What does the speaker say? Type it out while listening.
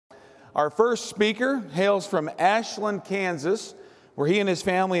Our first speaker hails from Ashland, Kansas, where he and his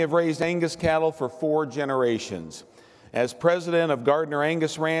family have raised Angus cattle for 4 generations. As president of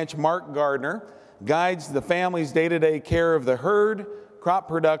GardinerAngusRanch, Mark Gardiner guides the family's day-to-day care of the herd, crop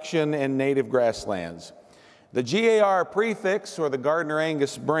production, and native grasslands. The GAR prefix, or the Gardiner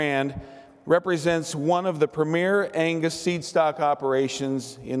Angus brand, represents one of the premier Angus seed stock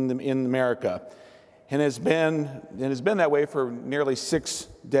operations in America, and has been that way for nearly 6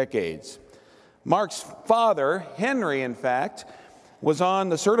 decades. Mark's father, Henry, in fact, was on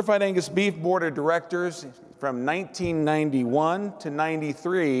the Certified Angus Beef Board of Directors from 1991 to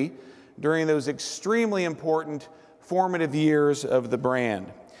 93 during those extremely important formative years of the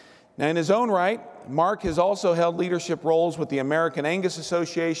brand. Now, in his own right, Mark has also held leadership roles with the American Angus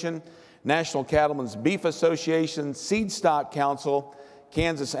Association, National Cattlemen's Beef Association, Seed Stock Council,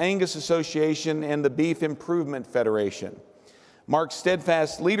 Kansas Angus Association, and the Beef Improvement Federation. Mark's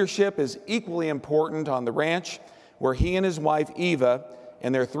steadfast leadership is equally important on the ranch, where he and his wife, Eva,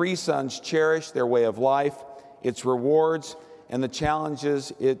 and their 3 sons cherish their way of life, its rewards, and the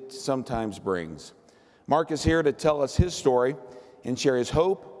challenges it sometimes brings. Mark is here to tell us his story and share his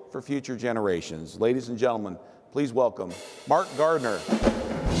hope for future generations. Ladies and gentlemen, please welcome Mark Gardiner.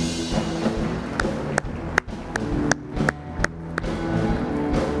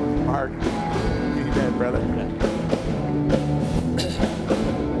 Mark, you bet, brother.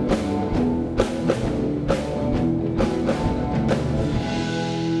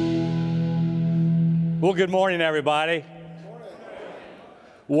 Well, good morning, everybody.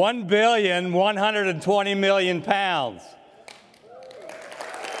 1,120,000,000 pounds.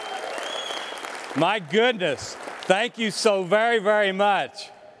 My goodness, thank you so very, very much.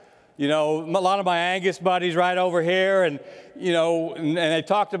 You know, a lot of my Angus buddies right over here, and you know, and they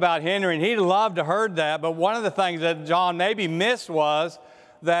talked about Henry, and he'd love to heard that, but one of the things that John maybe missed was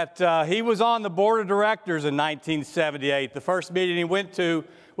that he was on the board of directors in 1978. The first meeting he went to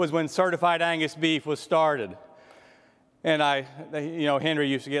was when Certified Angus Beef was started. And you know, Henry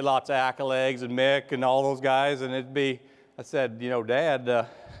used to get lots of accolades, and Mick and all those guys, and I said, you know, Dad,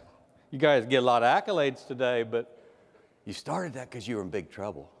 you guys get a lot of accolades today, but you started that because you were in big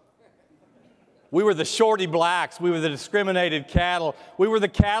trouble. We were the shorty blacks. We were the discriminated cattle. We were the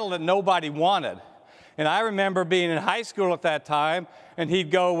cattle that nobody wanted. And I remember being in high school at that time, and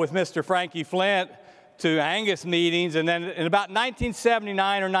he'd go with Mr. Frankie Flint to Angus meetings, and then in about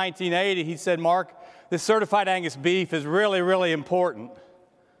 1979 or 1980, he said, Mark, this Certified Angus Beef is really, really important.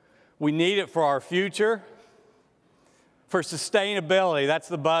 We need it for our future, for sustainability. That's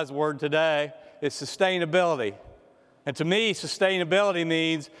the buzzword today, is sustainability. And to me, sustainability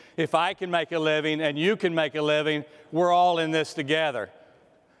means if I can make a living and you can make a living, we're all in this together.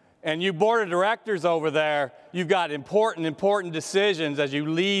 And you board of directors over there, you've got important decisions as you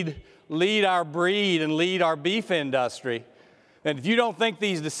lead our breed and lead our beef industry. And if you don't think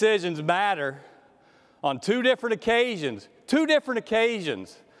these decisions matter, on 2 different occasions,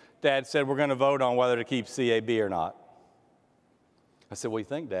 Dad said, we're going to vote on whether to keep CAB or not. I said, what do you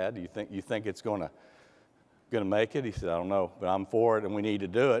think, Dad? Do you think it's going to make it? He said, I don't know, but I'm for it, and we need to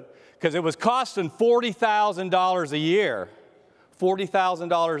do it. Because it was costing $40,000 a year.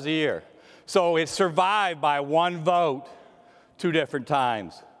 $40,000 a year. So it survived by 1 vote 2 different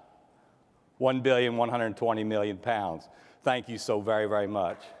times. 1,120,000,000 pounds. Thank you so very, very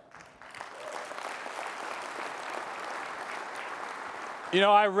much. You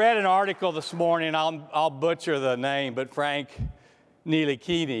know, I read an article this morning, I'll butcher the name, but Frank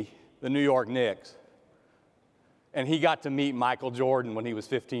Ntilikina, the New York Knicks. And he got to meet Michael Jordan when he was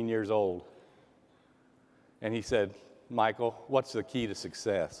 15 years old. And he said, Michael, what's the key to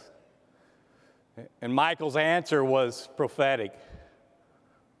success? And Michael's answer was prophetic.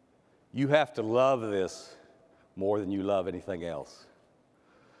 You have to love this more than you love anything else.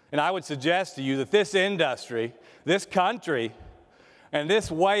 And I would suggest to you that this industry, this country, and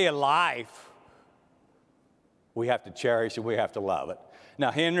this way of life, we have to cherish it, we have to love it.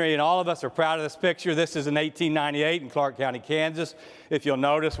 Now, Henry and all of us are proud of this picture. This is in 1898 in Clark County, Kansas. If you'll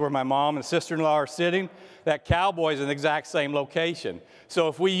notice where my mom and sister-in-law are sitting, that cowboy's in the exact same location. So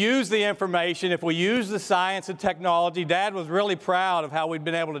if we use the information, if we use the science and technology, Dad was really proud of how we'd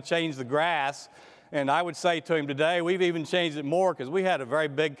been able to change the grass. And I would say to him today, we've even changed it more because we had a very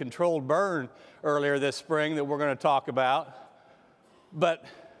big controlled burn earlier this spring that we're going to talk about. But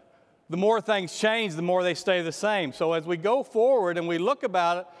the more things change, the more they stay the same. So as we go forward and we look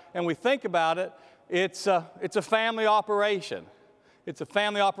about it and we think about it, it's a family operation. It's a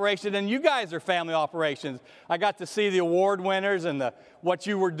family operation, and you guys are family operations. I got to see the award winners and what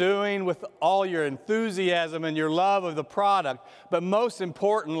you were doing with all your enthusiasm and your love of the product, but most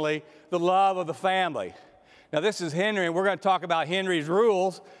importantly, the love of the family. Now, this is Henry, and we're going to talk about Henry's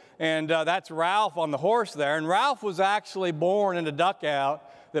rules, and that's Ralph on the horse there. And Ralph was actually born in a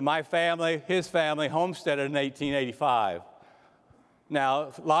dugout that my family, his family, homesteaded in 1885.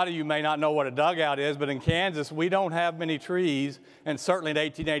 Now, a lot of you may not know what a dugout is, but in Kansas, we don't have many trees, and certainly in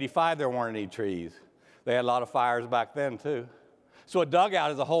 1885, there weren't any trees. They had a lot of fires back then, too. So a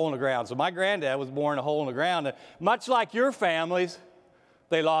dugout is a hole in the ground. So my granddad was born in a hole in the ground, and much like your families,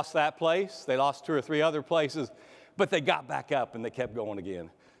 they lost that place. They lost 2 or 3 other places, but they got back up, and they kept going again.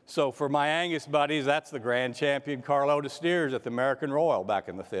 So for my Angus buddies, that's the grand champion Carlo Steers at the American Royal back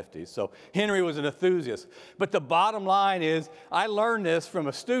in the 50s. So Henry was an enthusiast. But the bottom line is, I learned this from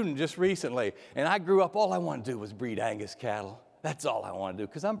a student just recently, and I grew up, all I wanted to do was breed Angus cattle. That's all I want to do,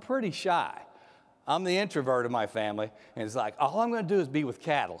 because I'm pretty shy. I'm the introvert of my family, and it's like, all I'm going to do is be with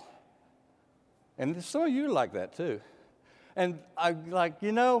cattle. And some of you are like that, too. And I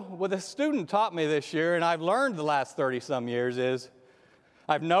what a student taught me this year, and I've learned the last 30-some years is,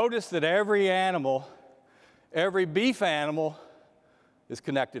 I've noticed that every animal, every beef animal is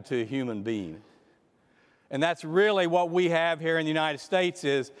connected to a human being. And that's really what we have here in the United States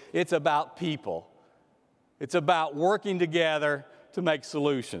is it's about people. It's about working together to make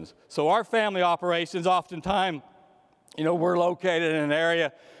solutions. So our family operations, oftentimes, we're located in an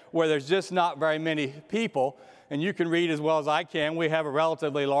area where there's just not very many people. And you can read as well as I can. We have a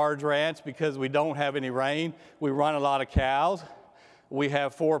relatively large ranch because we don't have any rain. We run a lot of cows. We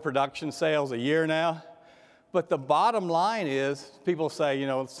have 4 production sales a year now. But the bottom line is, people say,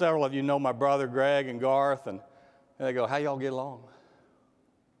 several of you know my brother Greg and Garth, and they go, how y'all get along?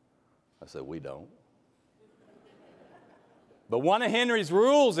 I said, we don't. But one of Henry's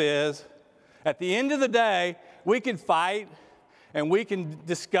rules is, at the end of the day, we can fight, and we can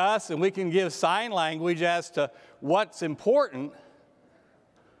discuss, and we can give sign language as to what's important,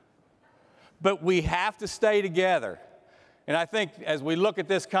 but we have to stay together. And I think as we look at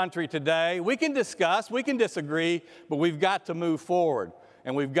this country today, we can discuss, we can disagree, but we've got to move forward,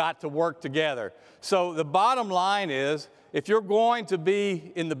 and we've got to work together. So the bottom line is, if you're going to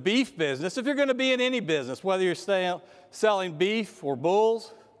be in the beef business, if you're going to be in any business, whether you're selling beef or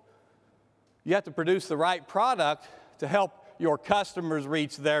bulls, you have to produce the right product to help your customers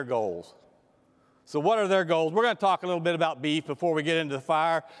reach their goals. So what are their goals? We're going to talk a little bit about beef before we get into the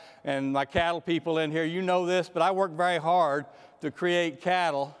fire. And my cattle people in here, you know this, but I work very hard to create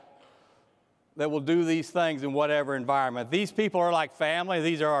cattle that will do these things in whatever environment. These people are like family.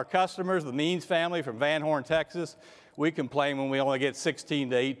 These are our customers, the Means family from Van Horn, Texas. We complain when we only get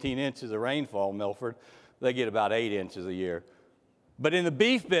 16 to 18 inches of rainfall in Milford. They get about 8 inches a year. But in the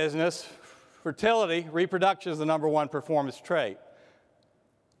beef business, fertility, reproduction is the #1 performance trait.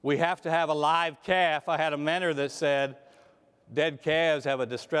 We have to have a live calf. I had a mentor that said, dead calves have a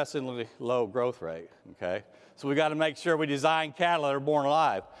distressingly low growth rate, okay? So we got to make sure we design cattle that are born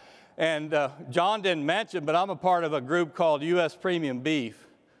alive. And John didn't mention, but I'm a part of a group called U.S. Premium Beef.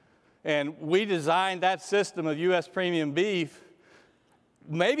 And we designed that system of U.S. Premium Beef.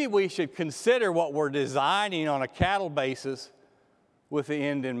 Maybe we should consider what we're designing on a cattle basis with the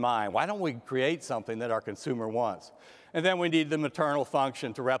end in mind. Why don't we create something that our consumer wants? And then we need the maternal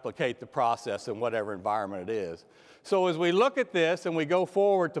function to replicate the process in whatever environment it is. So as we look at this and we go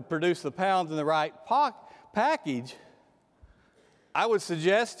forward to produce the pounds in the right package, I would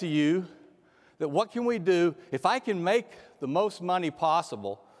suggest to you that what can we do if I can make the most money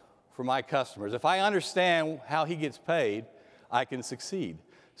possible for my customers? If I understand how he gets paid, I can succeed.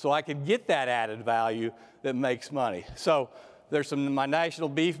 So I can get that added value that makes money. So there's some of my national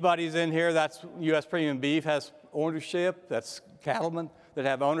beef buddies in here. That's U.S. Premium Beef has ownership. That's cattlemen that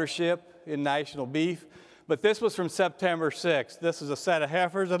have ownership in national beef. But this was from September 6th. This is a set of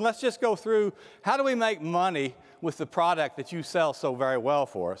heifers. And let's just go through, how do we make money with the product that you sell so very well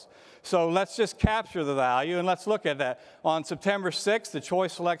for us? So let's just capture the value, and let's look at that. On September 6th, the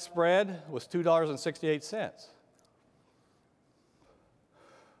Choice Select spread was $2.68.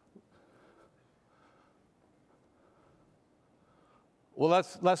 Well,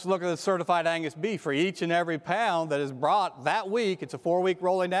 let's look at the certified Angus beef. For each and every pound that is brought that week, it's a 4-week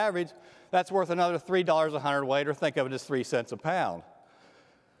rolling average, that's worth another $3 a hundredweight, or think of it as 3 cents a pound.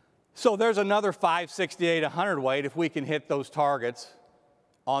 So there's another $5.68 a hundredweight if we can hit those targets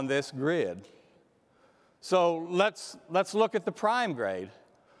on this grid. So let's look at the prime grade.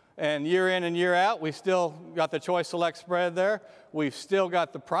 And year in and year out, we still got the Choice Select spread there. We've still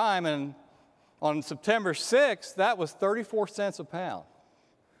got the prime, and On September 6th, that was 34 cents a pound.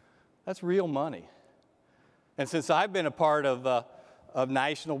 That's real money. And since I've been a part of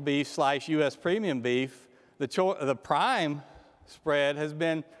National Beef / U.S. Premium Beef, the prime spread has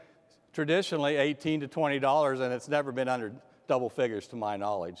been traditionally $18 to $20, and it's never been under double figures to my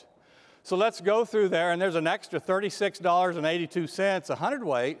knowledge. So let's go through there, and there's an extra $36.82 a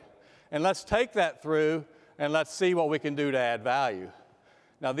hundredweight, and let's take that through, and let's see what we can do to add value.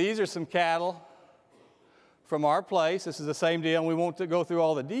 Now, these are some cattle from our place. This is the same deal, and we won't go through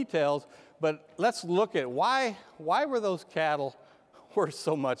all the details, but let's look at why were those cattle worth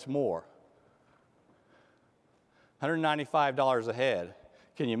so much more? $195 a head.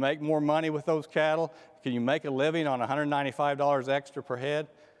 Can you make more money with those cattle? Can you make a living on $195 extra per head?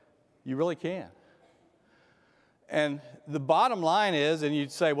 You really can. And the bottom line is, and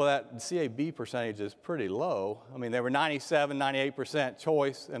you'd say, well, that CAB percentage is pretty low. I mean, they were 97, 98%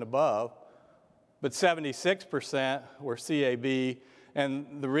 choice and above, but 76% were CAB,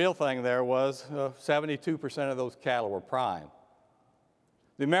 and the real thing there was 72% of those cattle were prime.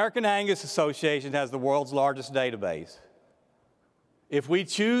 The American Angus Association has the world's largest database. If we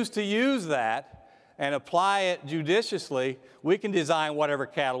choose to use that and apply it judiciously, we can design whatever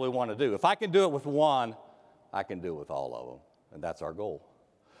cattle we want to do. If I can do it with one, I can do it with all of them, and that's our goal.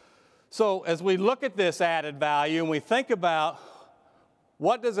 So as we look at this added value and we think about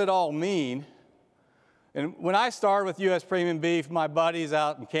what does it all mean, and when I started with U.S. Premium Beef, my buddies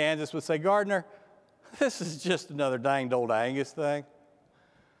out in Kansas would say, Gardiner, this is just another danged old Angus thing.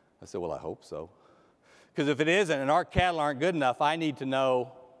 I said, well, I hope so. Because if it isn't and our cattle aren't good enough, I need to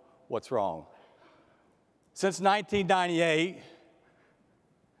know what's wrong. Since 1998,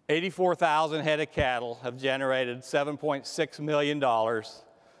 84,000 head of cattle have generated $7.6 million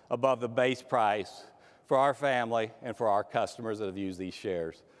above the base price for our family and for our customers that have used these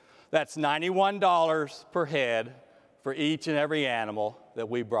shares. That's $91 per head for each and every animal that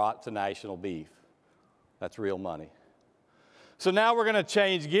we brought to National Beef. That's real money. So now we're going to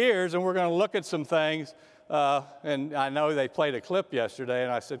change gears and we're going to look at some things. And I know they played a clip yesterday,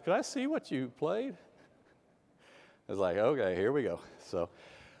 and I said, could I see what you played? I was like, okay, here we go. So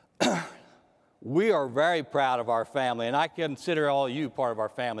we are very proud of our family, and I consider all of you part of our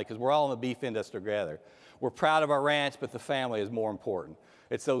family because we're all in the beef industry together. We're proud of our ranch, but the family is more important.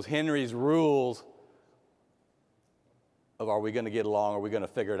 It's those Henry's rules of are we going to get along, are we going to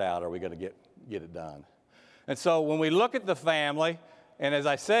figure it out, are we going to get it done? And so when we look at the family, and as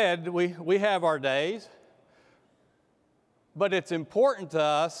I said, we have our days, but it's important to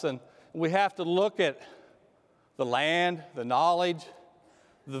us, and we have to look at the land, the knowledge,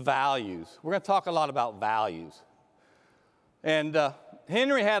 the values. We're going to talk a lot about values. And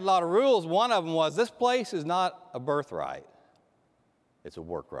Henry had a lot of rules. One of them was this place is not a birthright. It's a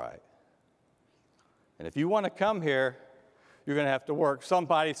work right. And if you want to come here, you're going to have to work.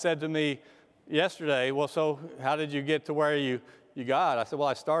 Somebody said to me yesterday, well, so how did you get to where you got? I said, well,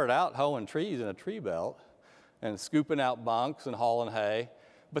 I started out hoeing trees in a tree belt and scooping out bunks and hauling hay.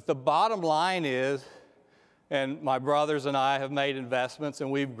 But the bottom line is, and my brothers and I have made investments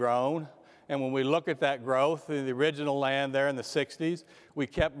and we've grown. And when we look at that growth in the original land there in the 60s, we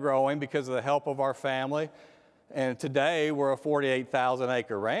kept growing because of the help of our family. And today we're a 48,000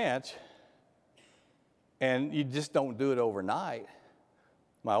 acre ranch. And you just don't do it overnight.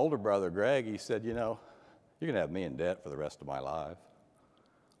 My older brother, Greg, he said, you know, you're going to have me in debt for the rest of my life.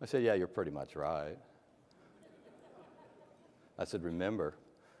 I said, yeah, you're pretty much right. I said, remember,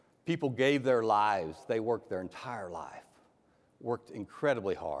 people gave their lives. They worked their entire life, worked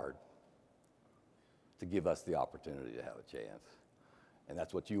incredibly hard to give us the opportunity to have a chance. And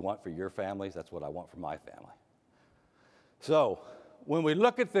that's what you want for your families. That's what I want for my family. So when we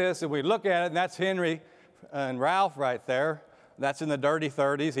look at this and we look at it, and that's Henry and Ralph right there. That's in the dirty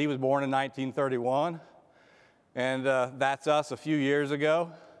 30s. He was born in 1931. And that's us a few years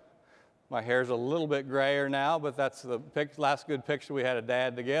ago. My hair's a little bit grayer now, but that's the last good picture we had of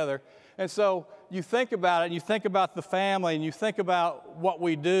Dad together. And so you think about it, and you think about the family, and you think about what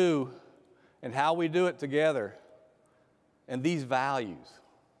we do and how we do it together. And these values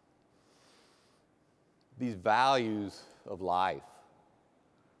of life.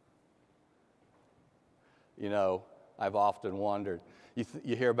 You know, I've often wondered,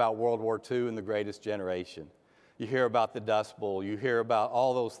 you hear about World War II and the Greatest Generation. You hear about the Dust Bowl. You hear about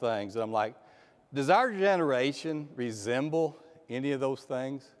all those things. And I'm like, does our generation resemble any of those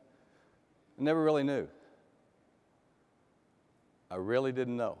things? I never really knew. I really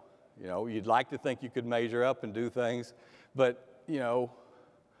didn't know. You know, you'd like to think you could measure up and do things, but, you know,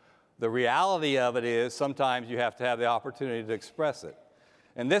 the reality of it is sometimes you have to have the opportunity to express it.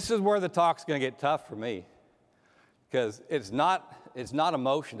 And this is where the talk's going to get tough for me, because it's not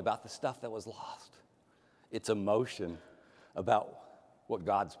emotion about the stuff that was lost. It's emotion about what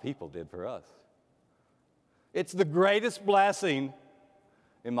God's people did for us. It's the greatest blessing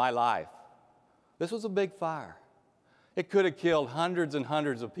in my life. This was a big fire. It could have killed hundreds and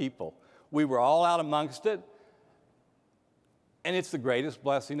hundreds of people. We were all out amongst it, and it's the greatest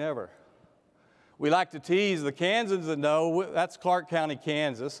blessing ever. We like to tease the Kansans that know, that's Clark County,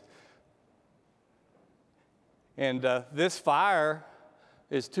 Kansas. And this fire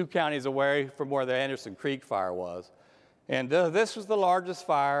is 2 counties away from where the Anderson Creek fire was. And this was the largest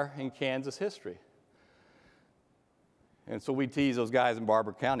fire in Kansas history. And so we tease those guys in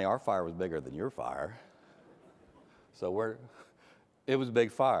Barber County, our fire was bigger than your fire. So it was a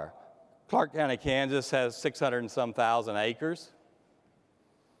big fire. Clark County, Kansas has 600 and some thousand acres.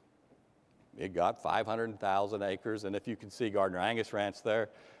 It got 500,000 acres, and if you can see Gardiner Angus Ranch there,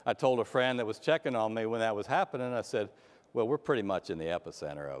 I told a friend that was checking on me when that was happening, I said, well, we're pretty much in the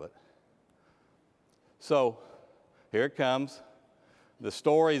epicenter of it. So here it comes, the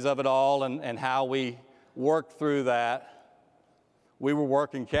stories of it all and how we worked through that. We were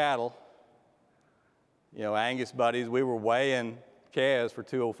working cattle, you know, Angus buddies, we were weighing calves for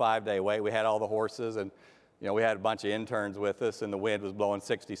 205-day weight. We had all the horses, and you know, we had a bunch of interns with us, and the wind was blowing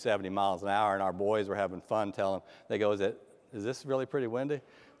 60, 70 miles an hour, and our boys were having fun telling them. They go, is this really pretty windy?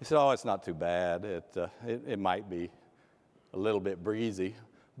 He said, oh, it's not too bad. It might be a little bit breezy,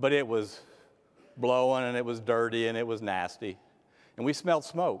 but it was blowing, and it was dirty, and it was nasty. And we smelled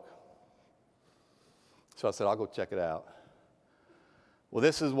smoke. So I said, I'll go check it out. Well,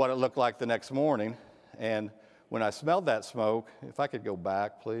 this is what it looked like the next morning, and when I smelled that smoke, if I could go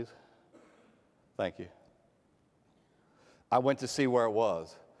back, please. Thank you. I went to see where it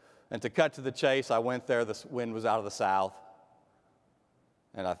was. And to cut to the chase, I went there. The wind was out of the south.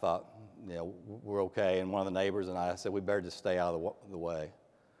 And I thought, you know, we're okay. And one of the neighbors and I said, we better just stay out of the way.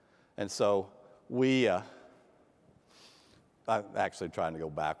 And so I'm actually trying to go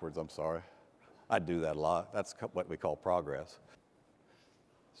backwards, I'm sorry. I do that a lot. That's what we call progress.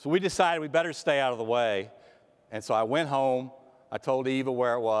 So we decided we better stay out of the way. And so I went home. I told Eva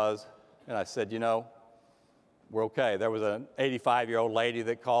where it was. And I said, you know, we're okay. There was an 85-year-old lady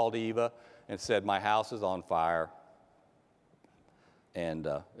that called Eva and said, my house is on fire, and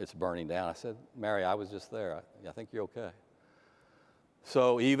it's burning down. I said, Mary, I was just there. I think you're okay.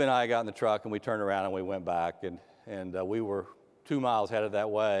 So Eva and I got in the truck, and we turned around, and we went back, and we were 2 miles headed that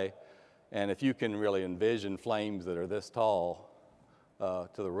way. And if you can really envision flames that are this tall to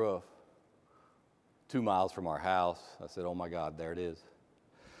the roof, 2 miles from our house, I said, oh, my God, there it is.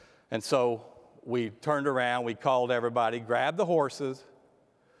 And so we turned around, we called everybody, grab the horses,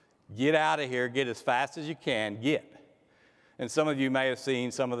 get out of here, get as fast as you can, get. And some of you may have seen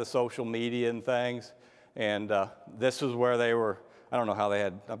some of the social media and things, and this was where they were, I don't know how they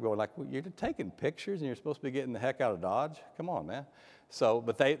had, I'm going like, well, you're taking pictures and you're supposed to be getting the heck out of Dodge? Come on, man. So,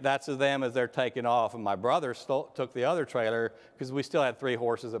 but that's them as they're taking off, and my brother took the other trailer because we still had 3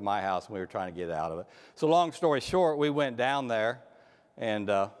 horses at my house and we were trying to get out of it. So long story short, we went down there, and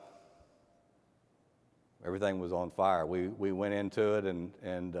everything was on fire. We went into it,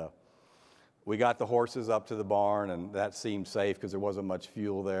 and we got the horses up to the barn, and that seemed safe because there wasn't much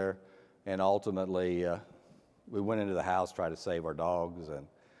fuel there. And ultimately, we went into the house, tried to save our dogs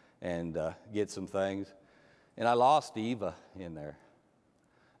and get some things. And I lost Eva in there.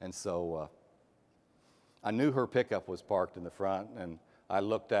 And so I knew her pickup was parked in the front, and I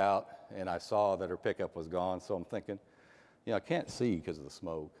looked out, and I saw that her pickup was gone. So I'm thinking, you know, I can't see because of the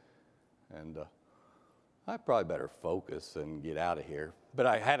smoke. And I probably better focus and get out of here. But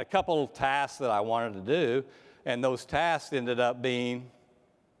I had a couple of tasks that I wanted to do, and those tasks ended up being,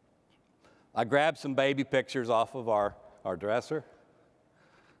 I grabbed some baby pictures off of our dresser.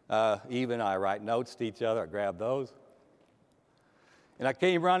 Eva and I write notes to each other. I grabbed those. And I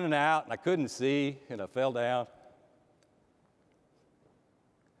came running out, and I couldn't see, and I fell down.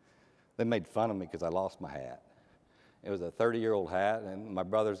 They made fun of me because I lost my hat. It was a 30-year-old hat, and my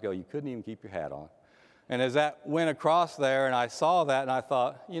brothers go, you couldn't even keep your hat on. And as that went across there, and I saw that, and I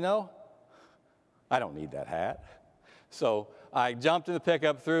thought, you know, I don't need that hat. So I jumped in the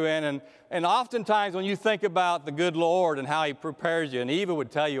pickup, threw in, and oftentimes when you think about the good Lord and how he prepares you, and Eva would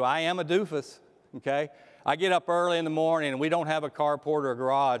tell you, I am a doofus, okay? I get up early in the morning, and we don't have a carport or a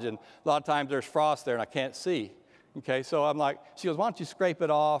garage, and a lot of times there's frost there, and I can't see, okay? So I'm like, she goes, why don't you scrape it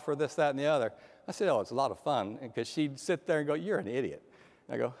off, or this, that, and the other? I said, oh, it's a lot of fun, because she'd sit there and go, you're an idiot.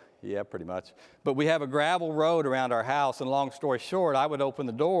 And I go, yeah, pretty much. But we have a gravel road around our house, and long story short, I would open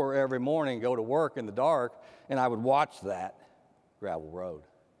the door every morning, go to work in the dark, and I would watch that. gravel road.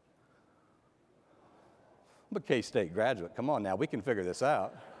 I'm a K-State graduate. Come on now, we can figure this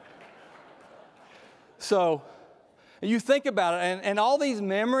out. So you think about it, and all these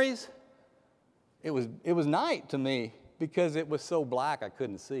memories, it was night to me because it was so black I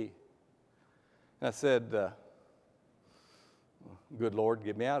couldn't see. And I said, good Lord,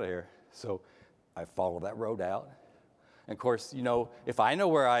 get me out of here. So I followed that road out. And of course, you know, if I know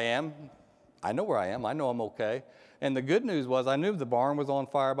where I am, I know where I am. I know I'm okay. And the good news was I knew the barn was on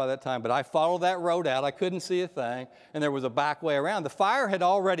fire by that time, but I followed that road out. I couldn't see a thing, and there was a back way around. The fire had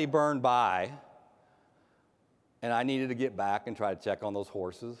already burned by, and I needed to get back and try to check on those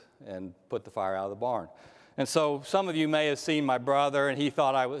horses and put the fire out of the barn. And so some of you may have seen my brother, and he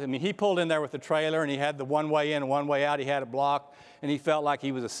thought he pulled in there with the trailer, and he had the one way in and one way out. He had it blocked, and he felt like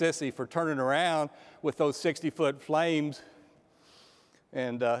he was a sissy for turning around with those 60-foot flames,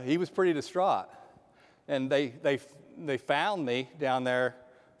 and he was pretty distraught. And they found me down there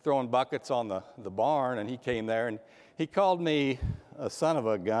throwing buckets on the barn, and he came there, and he called me a son of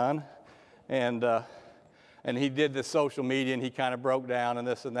a gun, and he did this social media, and he kind of broke down and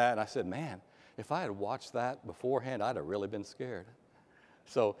this and that, and I said, man, if I had watched that beforehand, I'd have really been scared.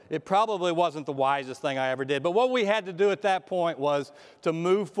 So it probably wasn't the wisest thing I ever did, but what we had to do at that point was to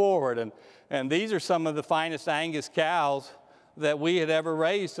move forward, and these are some of the finest Angus cows that we had ever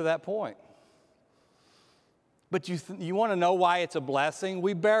raised to that point. But you want to know why it's a blessing?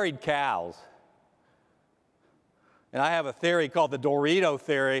 We buried cows. And I have a theory called the Dorito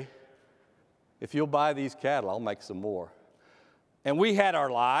theory. If you'll buy these cattle, I'll make some more. And we had our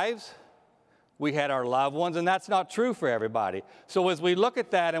lives, we had our loved ones, and that's not true for everybody. So as we look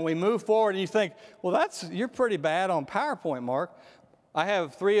at that and we move forward, and you think, well, you're pretty bad on PowerPoint, Mark. I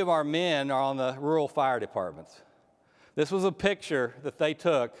have 3 of our men are on the rural fire departments. This was a picture that they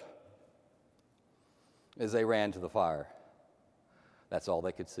took as they ran to the fire. That's all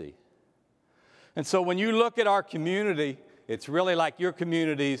they could see. And so when you look at our community, it's really like your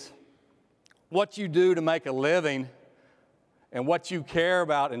communities, what you do to make a living and what you care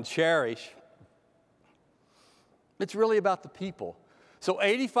about and cherish. It's really about the people. So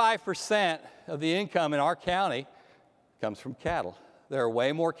 85% of the income in our county comes from cattle. There are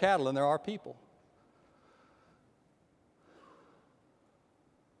way more cattle than there are people.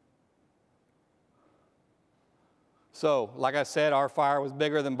 So, like I said, our fire was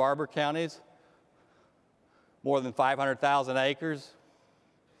bigger than Barber County's, more than 500,000 acres,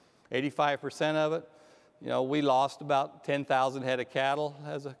 85% of it. You know, we lost about 10,000 head of cattle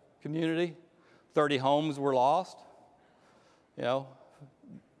as a community. 30 homes were lost. You know,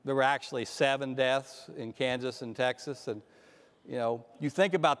 there were actually 7 deaths in Kansas and Texas. And, you know, you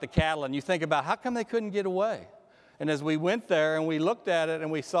think about the cattle and you think about how come they couldn't get away? And as we went there and we looked at it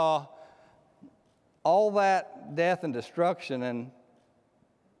and we saw all that death and destruction, and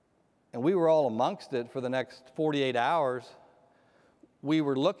we were all amongst it for the next 48 hours, we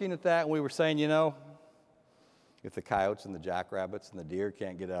were looking at that and we were saying, you know, if the coyotes and the jackrabbits and the deer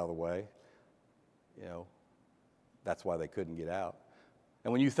can't get out of the way, you know, that's why they couldn't get out.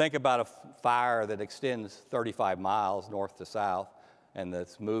 And when you think about a fire that extends 35 miles north to south and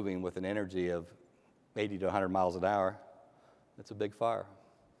that's moving with an energy of 80 to 100 miles an hour, it's a big fire.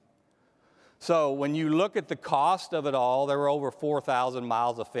 So when you look at the cost of it all, there were over 4,000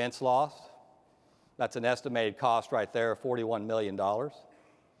 miles of fence lost. That's an estimated cost right there of $41 million.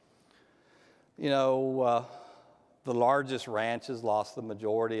 You know, the largest ranches lost the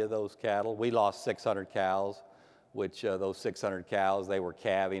majority of those cattle. We lost 600 cows, which those 600 cows, they were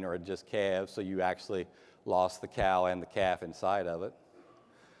calving or just calves, so you actually lost the cow and the calf inside of it.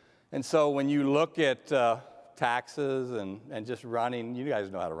 And so when you look at taxes and just running, you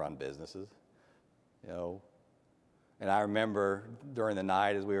guys know how to run businesses. You know, and I remember during the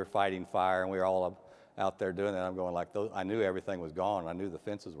night as we were fighting fire and we were all out there doing that, I'm going like, I knew everything was gone. I knew the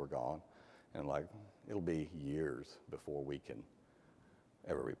fences were gone. And like, it'll be years before we can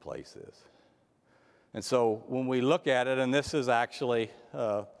ever replace this. And so when we look at it, and this is actually,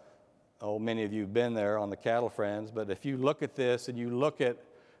 many of you have been there on the Cattle Friends, but if you look at this and you look at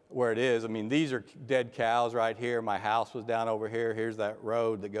where it is, I mean, these are dead cows right here. My house was down over here. Here's that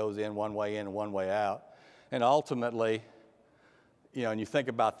road that goes in one way in and one way out. And ultimately, you know, and you think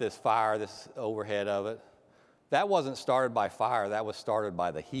about this fire, this overhead of it, that wasn't started by fire. That was started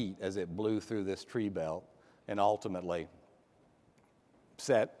by the heat as it blew through this tree belt and ultimately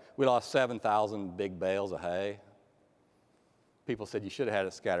we lost 7,000 big bales of hay. People said, you should have had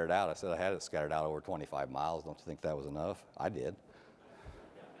it scattered out. I said, I had it scattered out over 25 miles. Don't you think that was enough? I did.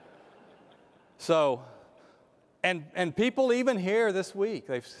 So, and people even here this week,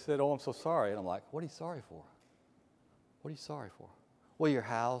 they've said, oh, I'm so sorry. And I'm like, what are you sorry for? What are you sorry for? Well, your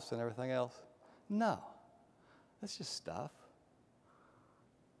house and everything else. No, that's just stuff.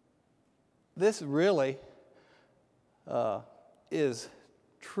 This really is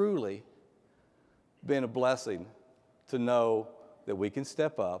truly been a blessing to know that we can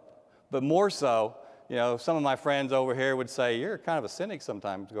step up. But more so, you know, some of my friends over here would say, you're kind of a cynic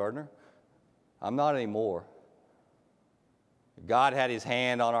sometimes, Gardiner. I'm not anymore. God had his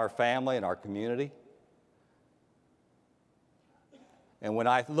hand on our family and our community. And when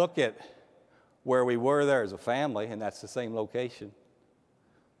I look at where we were there as a family, and that's the same location,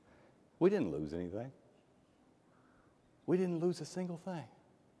 we didn't lose anything. We didn't lose a single thing.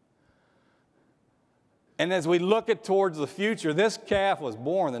 And as we look at towards the future, this calf was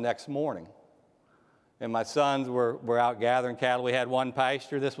born the next morning. And my sons were out gathering cattle. We had one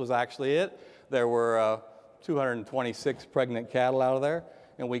pasture. This was actually it. There were 226 pregnant cattle out of there,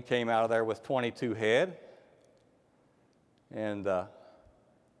 and we came out of there with 22 head. And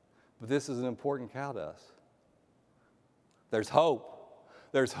but this is an important cow to us. There's hope.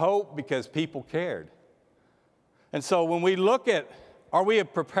 There's hope because people cared. And so when we look at, are we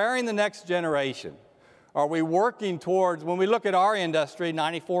preparing the next generation? Are we working towards, when we look at our industry,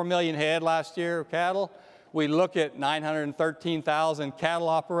 94 million head last year of cattle, we look at 913,000 cattle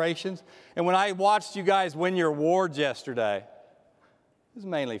operations. And when I watched you guys win your awards yesterday, it was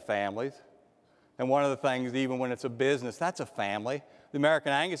mainly families. And one of the things, even when it's a business, that's a family. The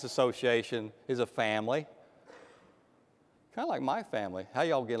American Angus Association is a family. Kind of like my family. How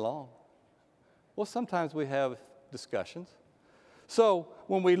y'all get along? Well, sometimes we have discussions. So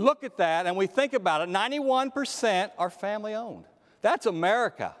when we look at that and we think about it, 91% are family owned. That's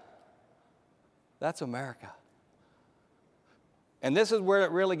America. That's America. And this is where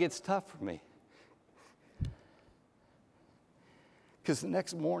it really gets tough for me. Because the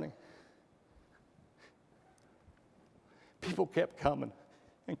next morning, people kept coming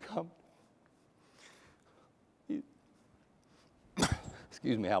and coming.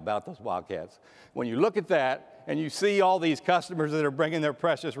 Excuse me, how about those Wildcats? When you look at that and you see all these customers that are bringing their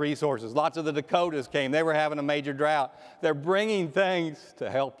precious resources, lots of the Dakotas came, they were having a major drought. They're bringing things to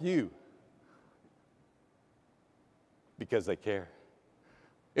help you because they care.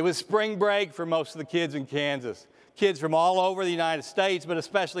 It was spring break for most of the kids in Kansas. Kids from all over the United States, but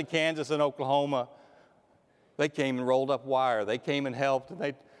especially Kansas and Oklahoma. They came and rolled up wire. They came and helped,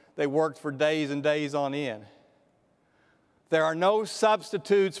 and they worked for days and days on end. There are no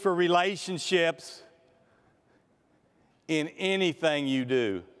substitutes for relationships in anything you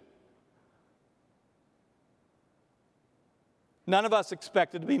do. None of us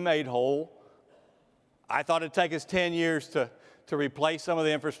expected to be made whole. I thought it'd take us 10 years to replace some of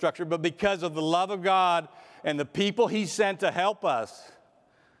the infrastructure, but because of the love of God and the people He sent to help us,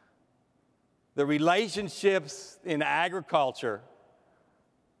 the relationships in agriculture,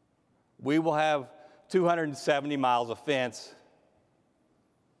 we will have 270 miles of fence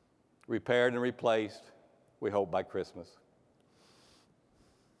repaired and replaced, we hope, by Christmas.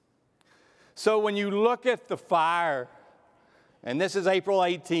 So when you look at the fire, and this is April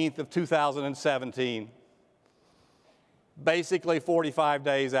 18th of 2017, basically 45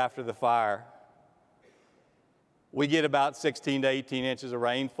 days after the fire, we get about 16 to 18 inches of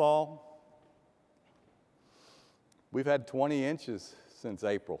rainfall. We've had 20 inches since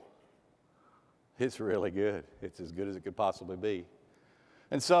April. It's really good. It's as good as it could possibly be.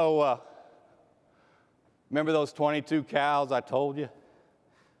 And so, remember those 22 cows I told you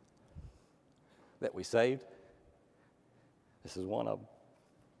that we saved? This is one of them.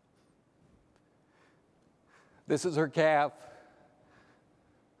 This is her calf.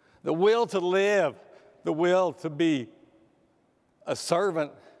 The will to live, the will to be a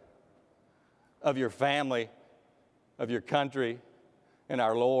servant of your family, of your country, and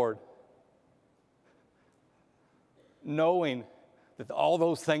our Lord. Knowing that all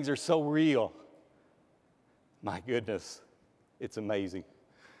those things are so real. My goodness, it's amazing.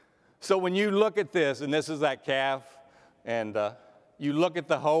 So when you look at this, and this is that calf, and you look at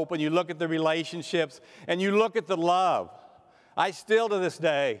the hope, and you look at the relationships, and you look at the love. I still, to this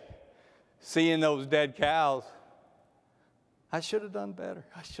day, seeing those dead cows, I should have done better.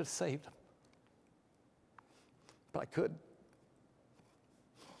 I should have saved them. But I couldn't.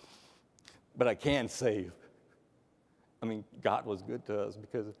 But I can save. I mean, God was good to us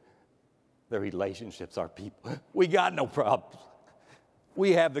because the relationships are people. We got no problems.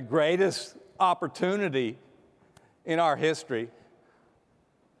 We have the greatest opportunity in our history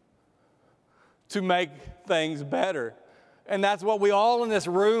to make things better. And that's what we all in this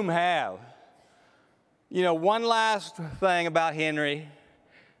room have. You know, one last thing about Henry.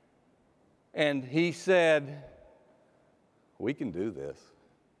 And he said we can do this.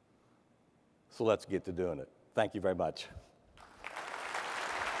 So let's get to doing it. Thank you very much.